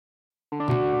Hi,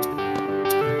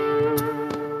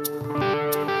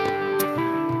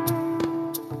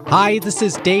 this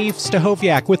is Dave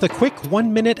Stachowiak with a quick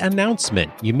 1-minute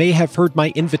announcement. You may have heard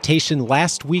my invitation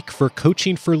last week for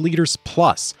Coaching for Leaders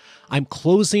Plus. I'm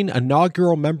closing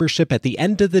inaugural membership at the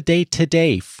end of the day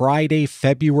today, Friday,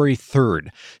 February 3rd.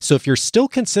 So if you're still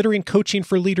considering Coaching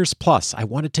for Leaders Plus, I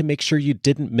wanted to make sure you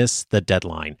didn't miss the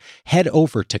deadline. Head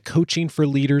over to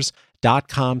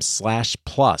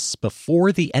coachingforleaders.com/plus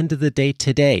before the end of the day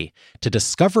today to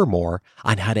discover more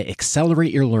on how to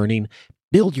accelerate your learning,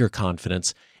 build your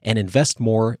confidence, and invest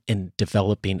more in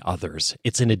developing others.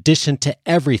 It's in addition to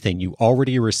everything you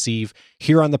already receive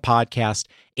here on the podcast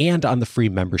and on the free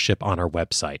membership on our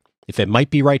website. If it might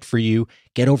be right for you,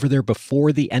 get over there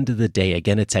before the end of the day.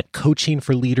 Again, it's at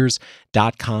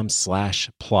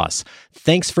coachingforleaders.com/plus.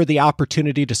 Thanks for the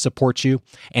opportunity to support you,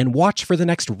 and watch for the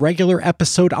next regular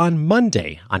episode on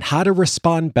Monday on how to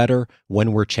respond better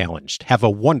when we're challenged. Have a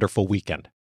wonderful weekend.